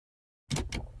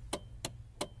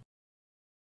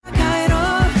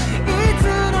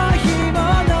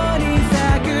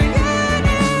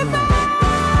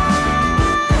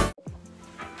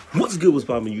good? What's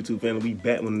poppin', YouTube family? We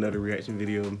back with another reaction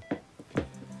video.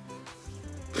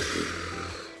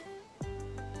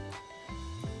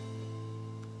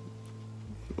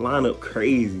 Line up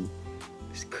crazy.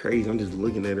 It's crazy. I'm just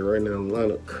looking at it right now.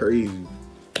 Line up crazy.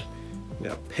 We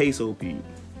got Peso Pete.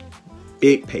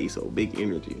 Big Peso, big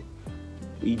energy.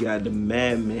 We got the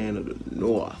madman of the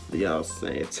north. Y'all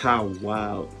saying Ty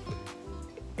Wild.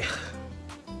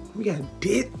 We got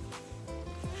DIZZYEIGHT.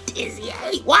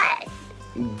 What?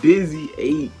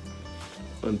 DIZZYEIGHT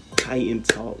on Titan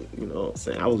Talk. You know what I'm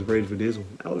saying? I was ready for this one.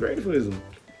 I wasn't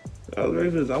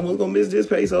gonna miss this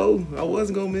Peso. I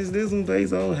wasn't gonna miss this one,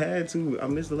 Peso. Had to. I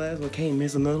missed the last one. Can't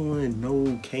miss another one.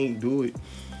 No, can't do it.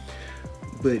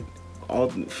 But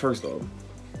first off,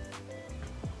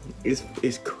 it's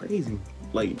crazy.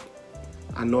 Like,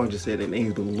 I know I just said their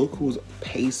names, but look who's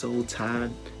Peso, Ty,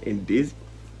 and Dizzy.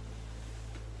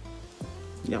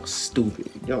 Y'all stupid.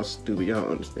 Y'all stupid. Y'all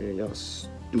understand? Y'all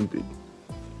stupid.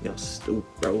 Y'all stupid,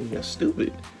 bro. Y'all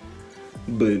stupid.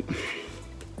 But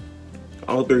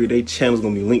all three of their channels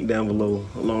gonna be linked down below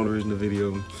along the original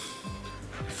video.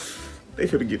 They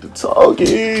finna get to talking.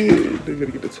 They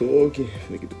finna get to talking.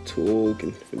 Finna get to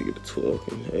talking. Finna get to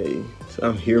talking. Hey, so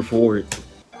I'm here for it.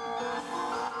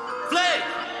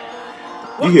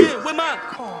 You here?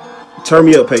 Turn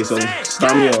me up, Peso.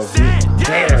 Start me off.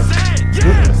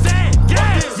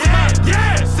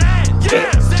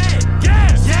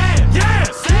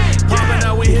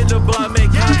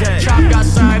 Chop got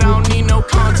side, I don't need no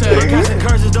contact. Curses and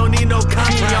curses don't need no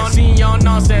contrast. Y'all need y'all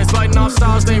nonsense. Biting off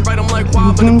styles, they ain't right, I'm like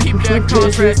wow, but peep that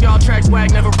contrast. Y'all tracks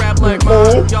wag, never rap like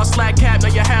mine. Y'all slack cap, now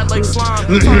your hat like slime.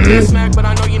 Talk that smack, but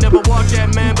I know you never walk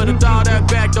that man. But a dog that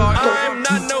back dog. I'm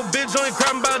not no bitch, only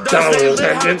crying about dogs. They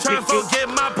lit hard, trying to forget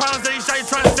my problems. They shite,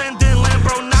 trying to send in land,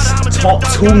 bro. Now I'm a talk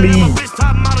to me.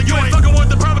 You ain't fucking with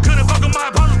the private, couldn't fuck with my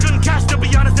opponents, couldn't catch. To be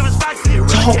honest, it was facts. It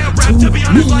really can't rap. To be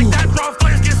honest, like that, bro.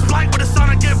 Flames get spiked with a son,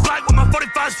 I get black with my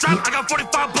 45 strap. I got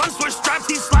 45 blunts, switch straps.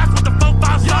 He slaps with the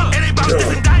 4-5 slap. It ain't about this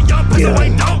and that, young Peso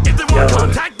ain't dope. If they want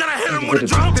contact, then I hit him with a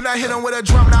drum. Then I hit him with a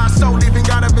drum. Now I soul leaving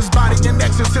out of his body. An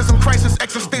exorcism, crisis,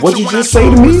 existential. What'd you just say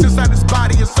to me?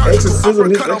 Exorcism,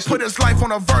 put his life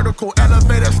on a vertical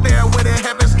elevator, stair with a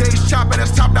heaven's gaze chop. And it's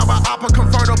top down by opera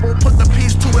convertible. Put the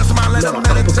piece to his mind, let him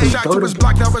meditate. Shot to his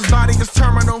block, now his body is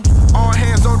terminal. All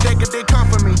hands on deck if they come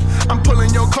for me. I'm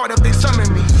pulling your card if they summon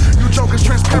me. You jokers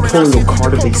transparent. I see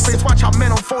poker face. Watch how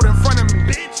men unfold in front of me.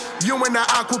 You in the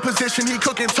awkward position. He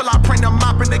cooking till I bring the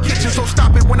mop in the kitchen. So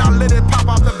stop it when I let it pop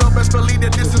off the belt. Best believe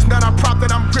that this is not a prop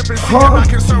that I'm gripping. See, I'm not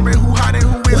concerned with who hot and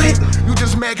who isn't. You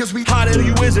just mad cause we hot and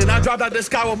you isn't. I dropped out the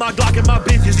sky with my Glock and my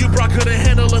bitches. You brought couldn't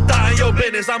handle a thought in your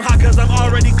business. I'm hot cause I'm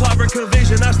already clever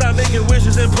conviction. I stopped making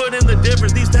wishes and put in the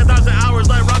difference. These 10,000 hours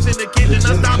like rocks in the kitchen.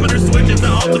 I stop and switching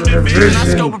the ultimate vision. I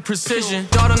scope with precision.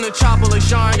 Dart on the chopper like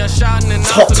Sean got shot in and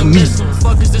out to the missile.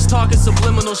 Fuck is this talking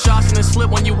subliminal shots and then slip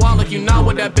when you walk like you not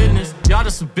with that business. Y'all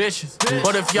just some bitches.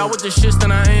 But if y'all with the shits,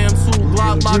 then I am too.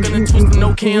 Glock locking and twisting,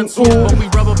 no can too. But we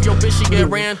rub up your bitch, she get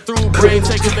ran through. Brain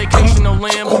taking vacation, no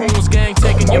lampoons. Gang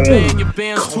taking your band, your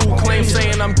bands too. Claim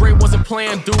saying I'm great, wasn't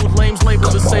playing, dude. Lames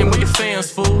labeled the same way your fans,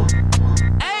 fool.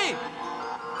 Hey!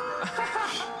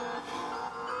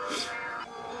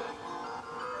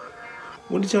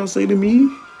 What did y'all say to me?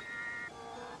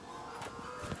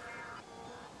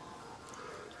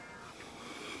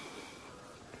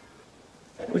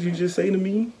 What'd you just say to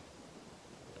me?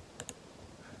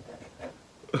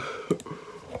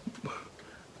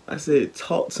 I said,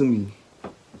 talk to me.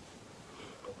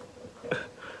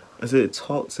 I said,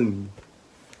 talk to me.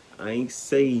 I ain't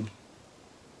say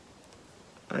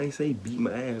beat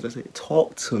my ass. I said,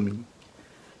 talk to me.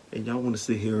 And y'all want to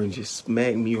sit here and just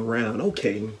smack me around.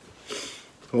 Okay.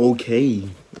 Okay.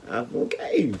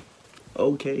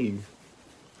 Okay.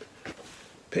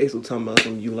 Peso talking about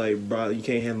something you like, bro, you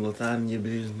can't handle a thought in your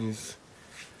business.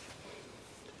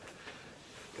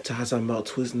 Ty talking about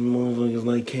twisting motherfuckers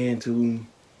like can too.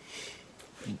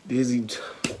 Dizzy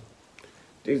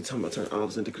talking about turning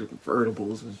ops into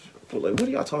convertibles. Like, what are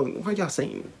y'all talking? What are y'all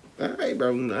saying? Alright, bro,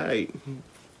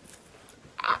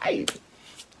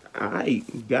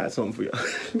 alright. Got something for y'all.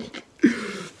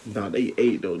 Nah, they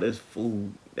ate though. That's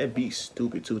food. That beat's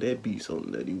stupid too. That beat's so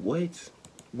nutty. What?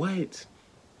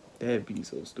 That beat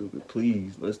so stupid.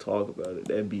 Please, let's talk about it.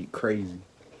 That beat crazy.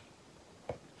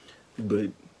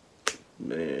 But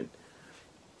man,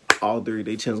 all three of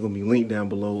their channels gonna be linked down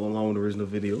below along with the original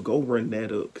video. Go run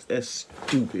that up, cause that's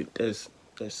stupid. That's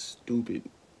stupid.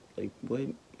 Like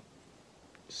what?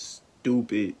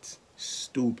 Stupid.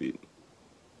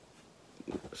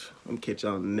 I'm catch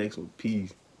y'all in the next one.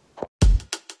 Peace.